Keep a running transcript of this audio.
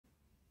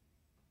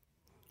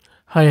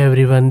Hi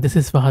everyone, this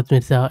is Fahad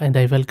Mirza and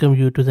I welcome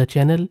you to the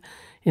channel.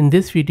 In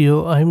this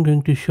video, I am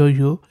going to show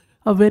you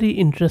a very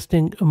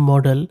interesting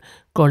model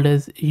called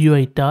as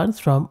UI TARS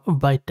from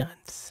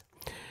ByteDance.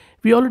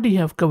 We already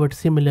have covered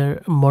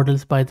similar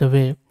models by the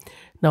way.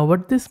 Now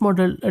what this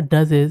model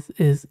does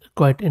is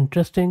quite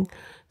interesting.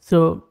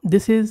 So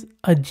this is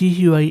a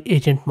GUI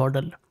agent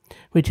model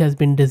which has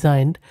been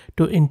designed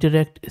to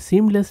interact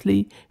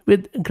seamlessly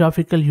with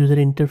graphical user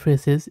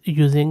interfaces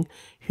using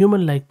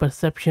human-like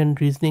perception,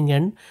 reasoning,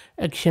 and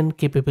action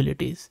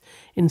capabilities.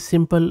 In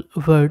simple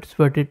words,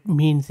 what it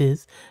means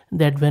is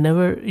that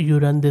whenever you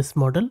run this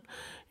model,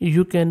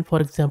 you can,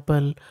 for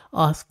example,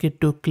 ask it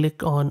to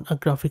click on a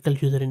graphical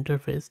user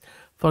interface.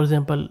 For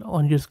example,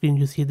 on your screen,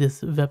 you see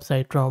this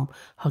website from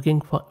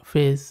Hugging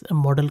Face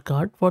model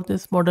card. For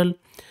this model,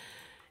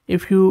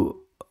 if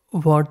you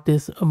want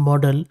this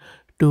model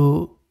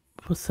to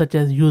such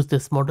as use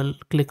this model,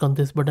 click on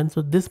this button.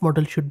 So this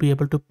model should be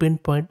able to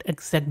pinpoint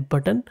exact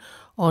button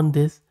on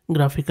this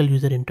graphical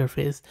user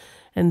interface,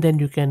 and then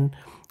you can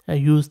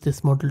use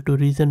this model to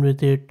reason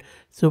with it.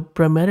 So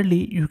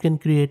primarily you can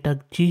create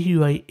a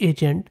GUI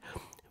agent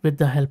with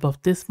the help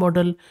of this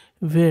model,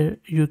 where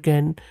you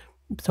can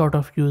sort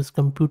of use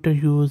computer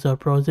use or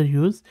browser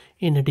use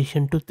in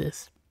addition to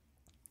this.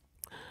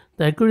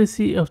 The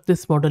accuracy of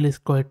this model is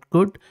quite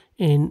good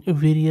in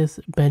various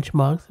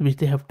benchmarks which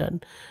they have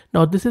done.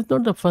 Now this is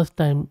not the first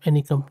time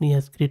any company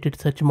has created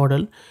such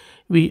model.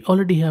 We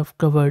already have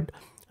covered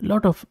a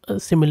lot of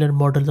similar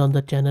models on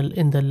the channel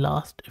in the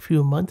last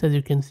few months, as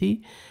you can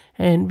see,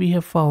 and we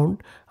have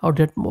found out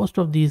that most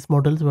of these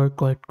models were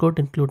quite good,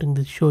 including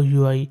the Show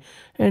UI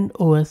and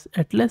OS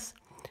Atlas,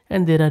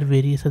 and there are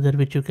various other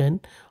which you can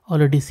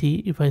already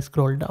see if I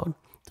scroll down.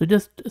 So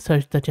just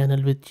search the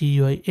channel with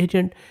GUI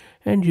agent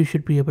and you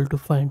should be able to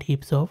find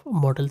heaps of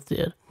models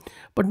there.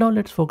 But now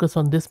let's focus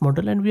on this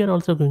model, and we are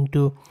also going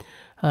to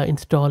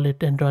install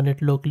it and run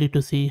it locally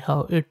to see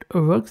how it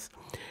works.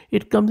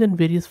 It comes in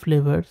various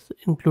flavors,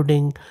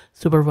 including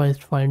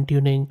supervised fine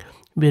tuning,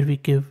 where we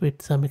give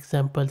it some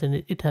examples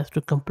and it has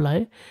to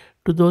comply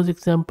to those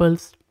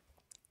examples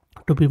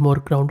to be more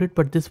grounded.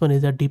 But this one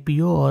is a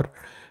DPO or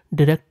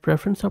direct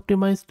preference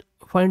optimized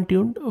fine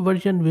tuned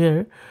version,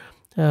 where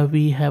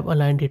we have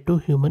aligned it to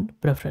human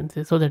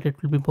preferences so that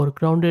it will be more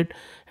grounded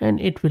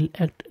and it will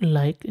act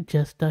like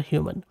just a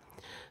human.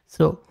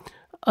 So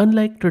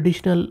unlike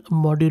traditional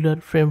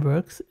modular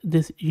frameworks,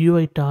 this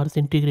UI TARS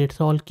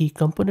integrates all key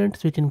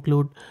components which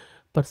include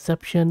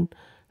perception,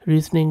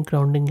 reasoning,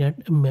 grounding,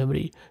 and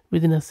memory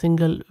within a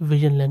single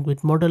vision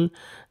language model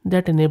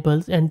that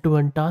enables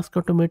end-to-end task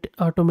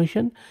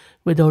automation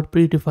without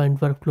predefined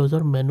workflows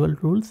or manual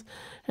rules.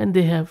 And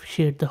they have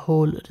shared the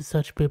whole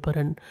research paper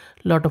and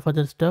a lot of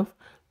other stuff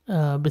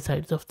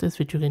besides of this,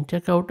 which you can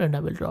check out, and I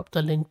will drop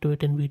the link to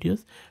it in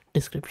video's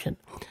description.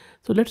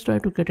 So let's try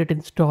to get it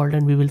installed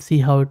and we will see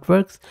how it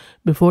works.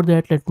 Before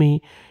that, let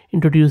me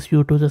introduce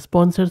you to the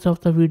sponsors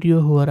of the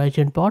video, who are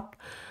AgentBot.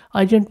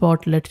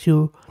 AgentBot lets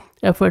you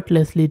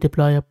effortlessly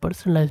deploy a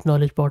personalized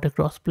knowledge bot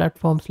across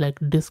platforms like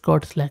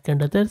Discord, Slack,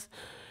 and others.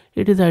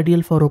 It is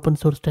ideal for open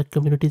source tech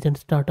communities and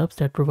startups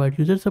that provide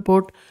user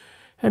support,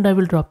 and I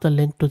will drop the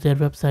link to their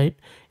website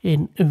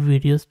in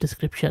video's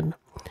description.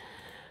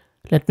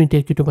 Let me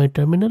take you to my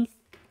terminal.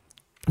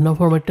 Now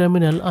for my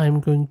terminal, I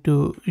am going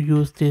to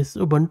use this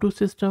Ubuntu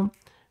system,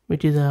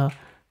 which is a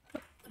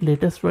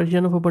latest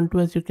version of Ubuntu,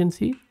 as you can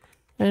see.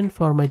 And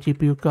for my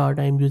GPU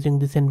card, I am using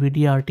this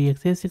NVIDIA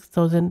RTX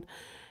A6000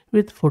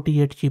 with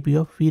 48 GB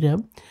of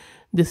VRAM.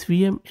 This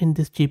VM in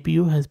this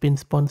GPU has been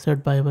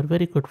sponsored by our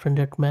very good friend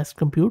at Mass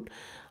Compute.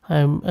 I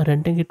am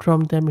renting it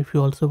from them. If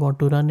you also want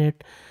to run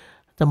it,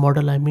 the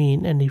model I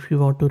mean, and if you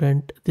want to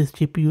rent these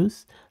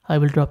GPUs, I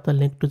will drop the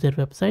link to their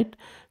website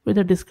with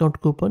a discount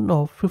coupon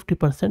of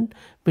 50%,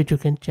 which you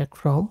can check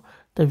from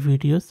the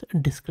video's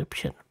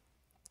description.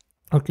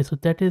 Okay, so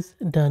that is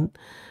done.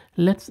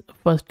 Let's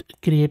first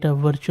create a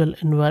virtual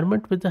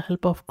environment with the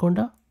help of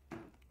Conda,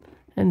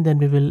 and then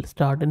we will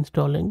start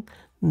installing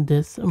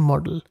this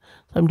model.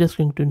 So I'm just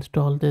going to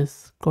install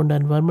this Conda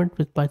environment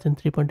with Python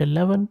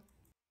 3.11.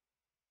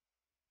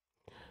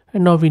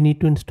 And now we need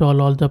to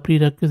install all the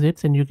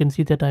prerequisites, and you can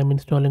see that I'm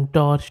installing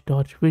Torch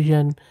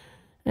Vision,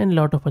 and a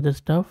lot of other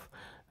stuff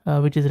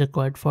which is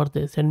required for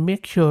this. And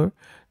make sure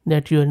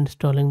that you're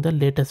installing the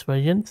latest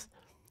versions,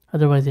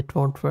 otherwise it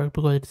won't work,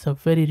 because it's a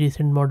very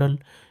recent model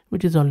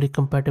which is only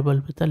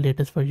compatible with the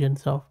latest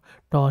versions of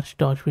Torch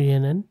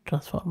Vision, and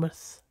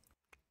Transformers.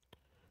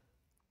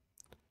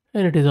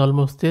 And it is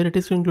almost there. It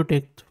is going to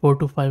take 4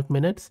 to 5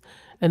 minutes.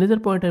 Another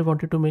point I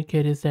wanted to make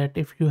here is that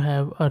if you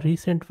have a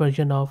recent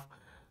version of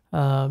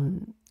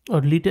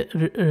or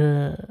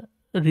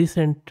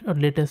recent or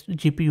latest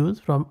GPUs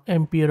from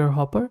Ampere or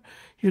Hopper,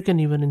 you can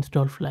even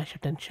install Flash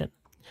Attention.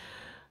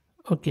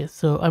 Okay,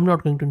 so I'm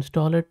not going to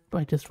install it.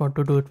 I just want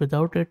to do it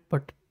without it,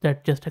 but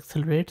that just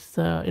accelerates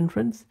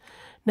inference.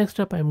 Next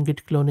up, I'm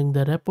git cloning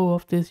the repo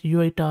of this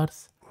UI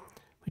TARS,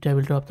 which I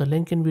will drop the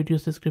link in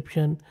video's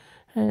description,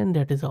 and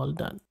that is all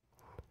done.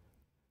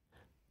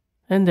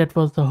 And that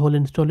was the whole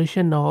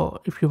installation. Now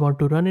if you want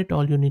to run it,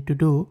 all you need to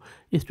do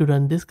is to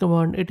run this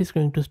command. It is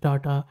going to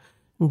start a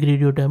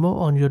Gridio demo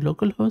on your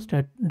local host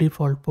at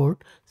default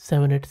port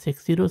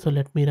 7860. So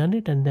let me run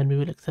it and then we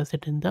will access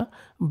it in the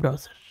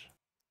browser.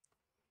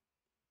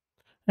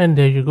 And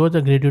there you go,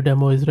 the Gridio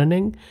demo is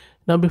running.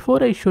 Now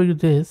before I show you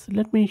this,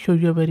 let me show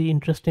you a very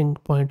interesting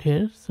point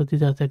here. So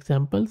these are the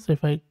examples. So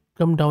if I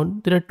come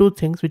down, there are two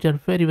things which are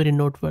very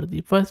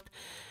noteworthy. First,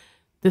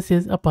 this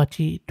is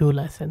Apache 2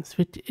 license,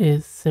 which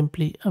is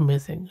simply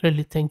amazing.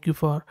 Really, thank you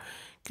for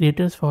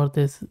creators for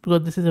this,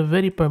 because this is a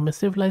very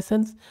permissive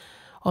license.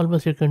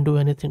 Almost you can do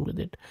anything with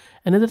it.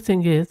 Another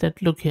thing is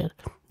that look here,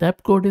 the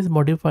app code is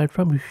modified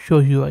from show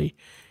UI.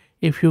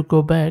 If you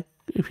go back,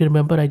 if you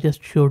remember, I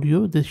just showed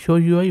you this show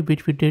UI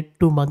which we did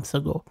 2 months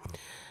ago,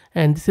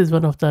 and this is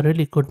one of the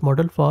really good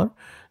model for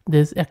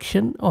this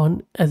action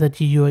on as a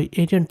GUI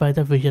agent by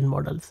the vision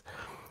models.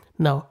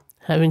 Now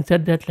having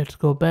said that, let's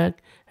go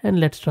back and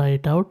let's try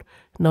it out.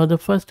 Now the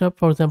first step,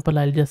 for example,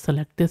 I'll just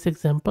select this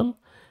example,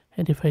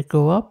 and if I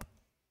go up,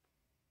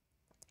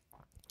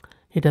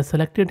 it has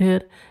selected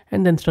here,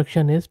 and the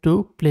instruction is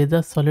to play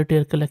the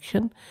solitaire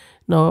collection.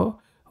 Now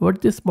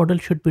what this model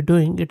should be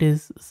doing, it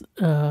is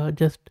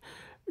just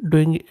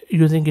doing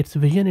using its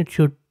vision. It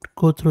should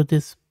go through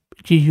this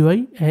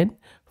GUI and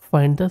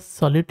find the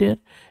solitaire,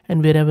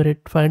 and wherever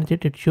it finds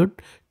it, it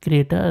should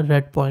create a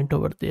red point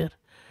over there.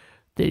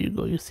 There you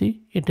go, you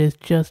see it is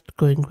just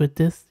going with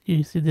this.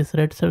 You see this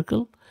red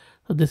circle,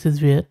 so this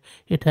is where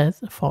it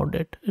has found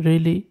it.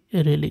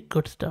 Really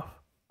good stuff.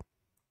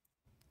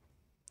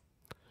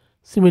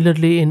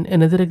 Similarly, in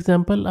another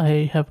example,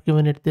 I have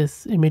given it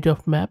this image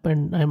of map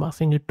and I'm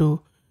asking it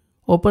to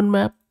open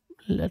map.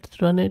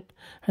 Let's run it.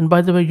 And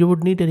by the way, you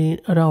would need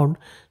around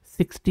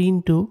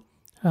 16 GB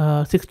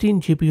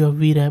of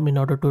VRAM in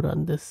order to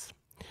run this.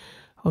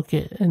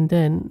 Okay, and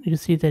then you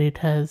see that it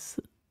has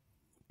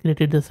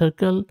created the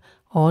circle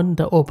on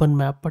the open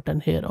map button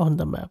here on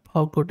the map.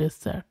 How good is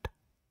that?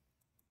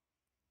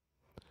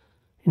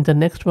 In the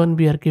next one,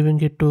 we are giving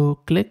it to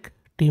click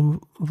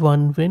team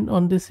 1 win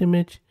on this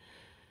image.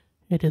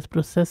 It is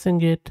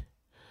processing it,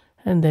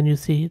 and then you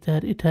see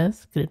that it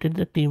has created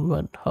the team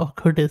 1. How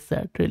good is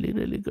that?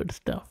 Really good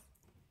stuff.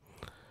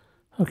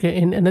 Okay,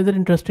 in another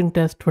interesting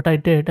test, what I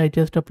did, I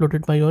just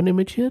uploaded my own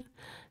image here,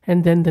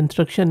 and then the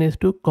instruction is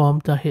to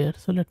comb the hair.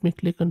 So let me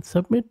click on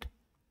submit.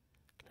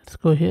 Let's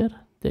go here.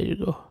 There you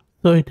go.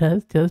 So it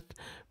has just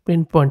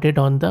pinpointed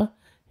on the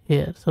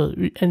hair. So,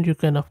 and you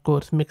can of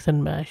course mix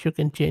and match. You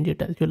can change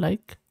it as you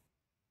like.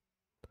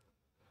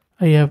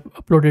 I have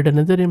uploaded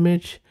another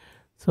image.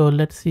 So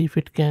let's see if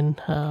it can,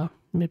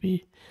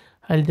 maybe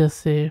I'll just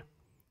say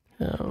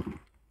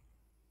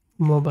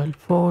mobile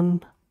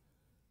phone.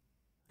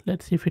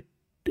 Let's see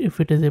if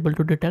it is able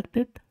to detect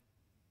it.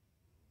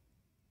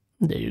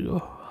 There you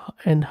go.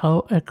 And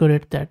how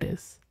accurate that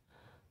is.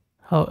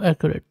 How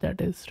accurate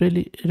that is.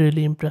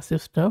 Really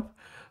impressive stuff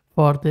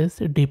for this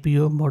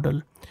DPO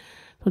model.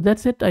 So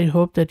that's it. I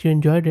hope that you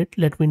enjoyed it.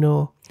 Let me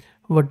know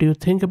what do you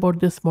think about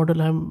this model.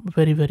 I'm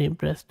very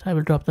impressed. I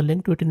will drop the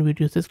link to it in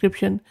video's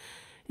description.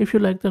 If you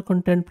like the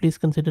content, please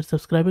consider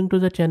subscribing to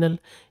the channel.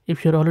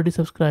 If you're already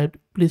subscribed,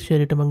 please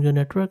share it among your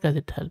network as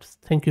it helps.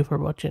 Thank you for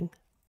watching.